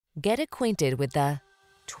Get acquainted with the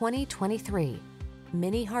 2023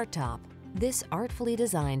 Mini Hardtop. This artfully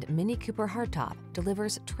designed Mini Cooper hardtop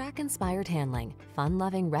delivers track-inspired handling,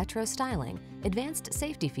 fun-loving retro styling, advanced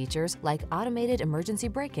safety features like automated emergency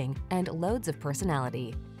braking, and loads of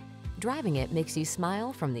personality. Driving it makes you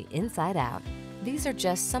smile from the inside out. These are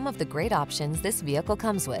just some of the great options this vehicle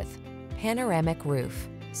comes with: panoramic roof,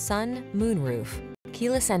 sun, moonroof,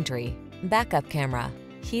 keyless entry, backup camera,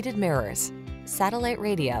 heated mirrors, satellite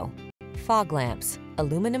radio, fog lamps,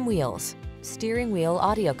 aluminum wheels, steering wheel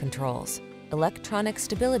audio controls, electronic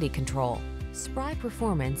stability control. Spry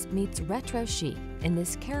performance meets retro chic in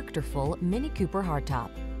this characterful Mini Cooper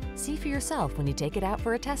hardtop. See for yourself when you take it out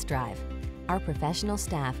for a test drive. Our professional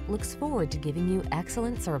staff looks forward to giving you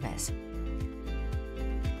excellent service.